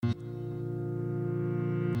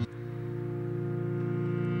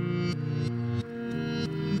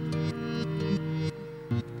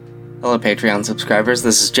Hello, Patreon subscribers.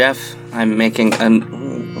 This is Jeff. I'm making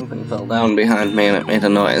something fell down behind me and it made a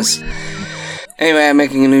noise. Anyway, I'm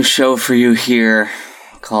making a new show for you here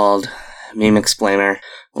called Meme Explainer,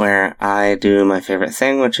 where I do my favorite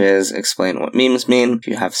thing, which is explain what memes mean. If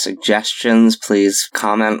you have suggestions, please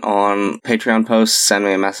comment on Patreon posts, send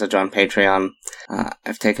me a message on Patreon.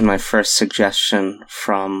 I've taken my first suggestion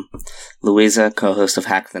from Louisa, co-host of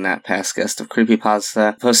Hack the Net, past guest of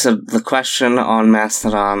Creepypasta, posted the question on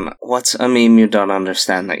Mastodon, what's a meme you don't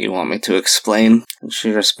understand that you want me to explain? And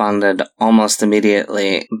she responded almost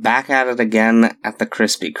immediately, back at it again at the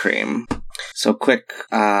Krispy Kreme. So quick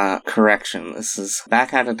correction, this is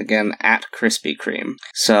back at it again at Krispy Kreme.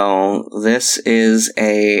 So this is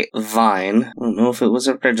a Vine. I don't know if it was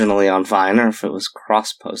originally on Vine or if it was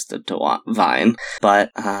cross-posted to Vine, but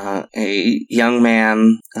a young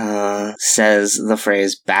man says the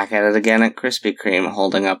phrase back at it again at Krispy Kreme,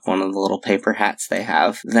 holding up one of the little paper hats they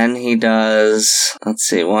have. Then he does,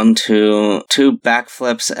 two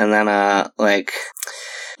backflips and then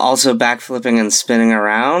also backflipping and spinning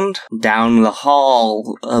around down the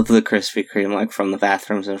hall of the Krispy Kreme, like from the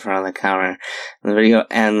bathrooms in front of the counter. And the video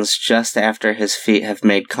ends just after his feet have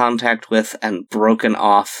made contact with and broken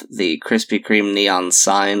off the Krispy Kreme neon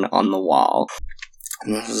sign on the wall.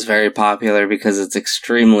 And this is very popular because it's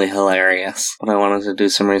extremely hilarious. But I wanted to do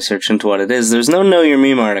some research into what it is. There's no Know Your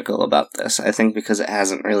Meme article about this, I think because it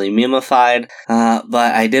hasn't really memeified.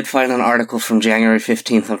 But I did find an article from January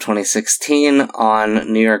 15th of 2016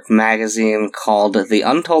 on New York Magazine called The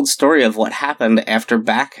Untold Story of What Happened After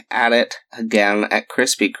Back at It Again at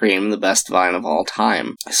Krispy Kreme, the Best Vine of All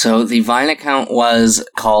Time. So the Vine account was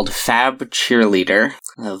called Fab Cheerleader.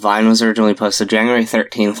 Vine was originally posted January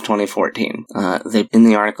 13th, 2014. They, in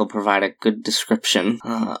the article, provide a good description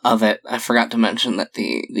of it. I forgot to mention that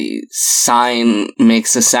the sign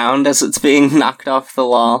makes a sound as it's being knocked off the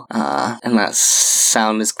wall, and that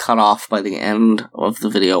sound is cut off by the end of the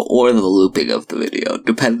video, or the looping of the video,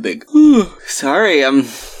 depending. Sorry, I'm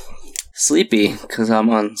sleepy, because I'm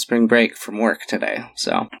on spring break from work today,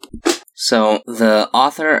 So the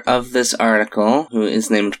author of this article, who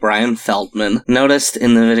is named Brian Feldman, noticed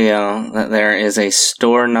in the video that there is a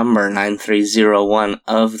store number 9301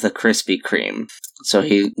 of the Krispy Kreme. So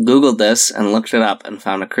he Googled this and looked it up and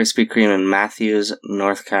found a Krispy Kreme in Matthews,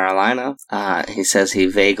 North Carolina. He says he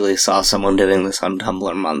vaguely saw someone doing this on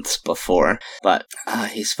Tumblr months before, but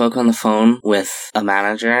he spoke on the phone with a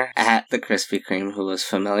manager at the Krispy Kreme who was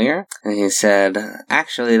familiar, and he said,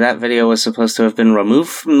 actually, that video was supposed to have been removed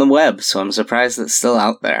from the web, so I'm surprised it's still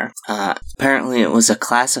out there. Apparently it was a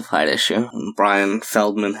classified issue, and Brian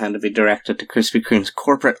Feldman had to be directed to Krispy Kreme's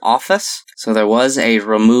corporate office, so there was a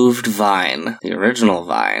removed Vine, the original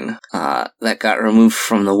Vine, that got removed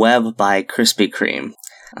from the web by Krispy Kreme.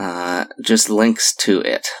 Just links to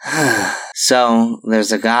it. So,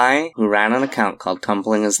 there's a guy who ran an account called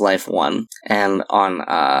Tumbling His Life 1, and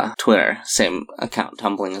on Twitter, same account,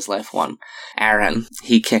 Tumbling His Life 1. Aaron,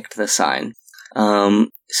 he kicked the sign.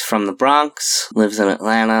 He's from the Bronx, lives in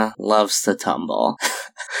Atlanta, loves to tumble.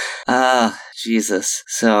 Jesus.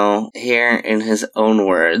 So, here in his own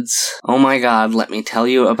words, oh my god, let me tell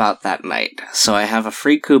you about that night. So I have a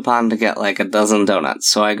free coupon to get like a dozen donuts.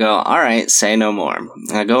 So I go, alright, say no more.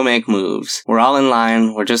 I go make moves. We're all in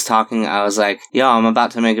line, we're just talking. I was like, yo, I'm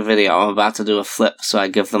about to make a video. I'm about to do a flip. So I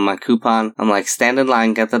give them my coupon. I'm like, stand in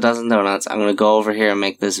line, get the dozen donuts. I'm gonna go over here and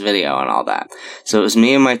make this video and all that. So it was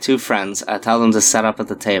me and my two friends. I tell them to set up at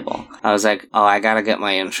the table. I was like, oh, I gotta get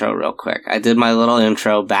my intro real quick. I did my little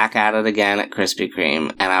intro, back at it again at Krispy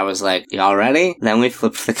Kreme, and I was like, y'all ready? Then we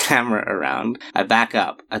flipped the camera around. I back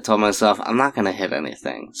up. I told myself, I'm not gonna hit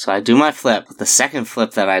anything. So I do my flip. The second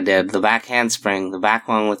flip that I did, the back handspring, the back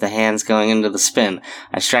one with the hands going into the spin,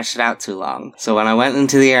 I stretched it out too long. So when I went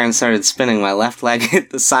into the air and started spinning, my left leg hit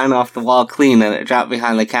the sign off the wall clean and it dropped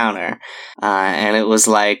behind the counter. And it was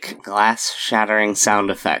like glass shattering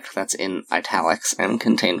sound effect that's in italics and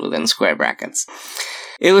contained within square brackets.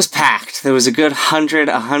 It was packed. There was a good 100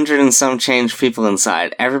 and some change people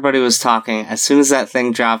inside. Everybody was talking. As soon as that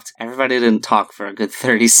thing dropped, everybody didn't talk for a good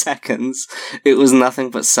 30 seconds. It was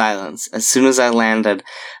nothing but silence. As soon as I landed,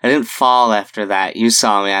 I didn't fall after that. You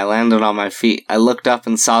saw me. I landed on my feet. I looked up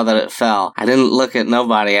and saw that it fell. I didn't look at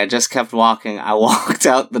nobody. I just kept walking. I walked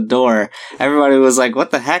out the door. Everybody was like,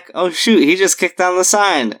 what the heck? Oh shoot, he just kicked down the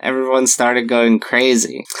sign. Everyone started going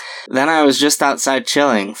crazy. Then I was just outside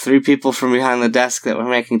chilling. 3 people from behind the desk that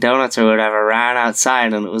were making donuts or whatever ran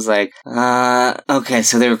outside, and it was like, okay,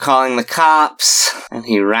 so they were calling the cops, and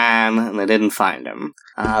he ran, and they didn't find him.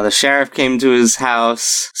 The sheriff came to his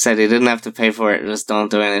house, said he didn't have to pay for it, just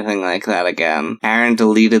don't do anything like that again. Aaron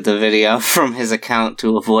deleted the video from his account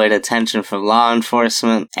to avoid attention from law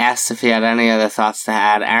enforcement. Asked if he had any other thoughts to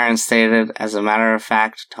add, Aaron stated, as a matter of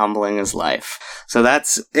fact, tumbling is life. So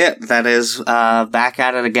that's it. That is back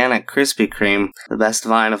at it again at Krispy Kreme, the best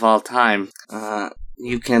Vine of all time.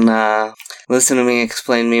 You can listen to me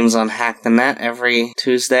explain memes on Hack the Net every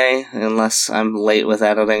Tuesday, unless I'm late with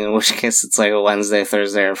editing, in which case it's like a Wednesday,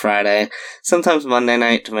 Thursday, or Friday. Sometimes Monday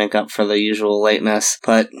night to make up for the usual lateness,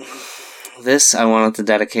 but this I wanted to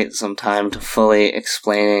dedicate some time to fully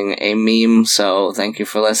explaining a meme, so thank you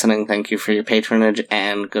for listening, thank you for your patronage,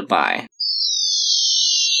 and goodbye.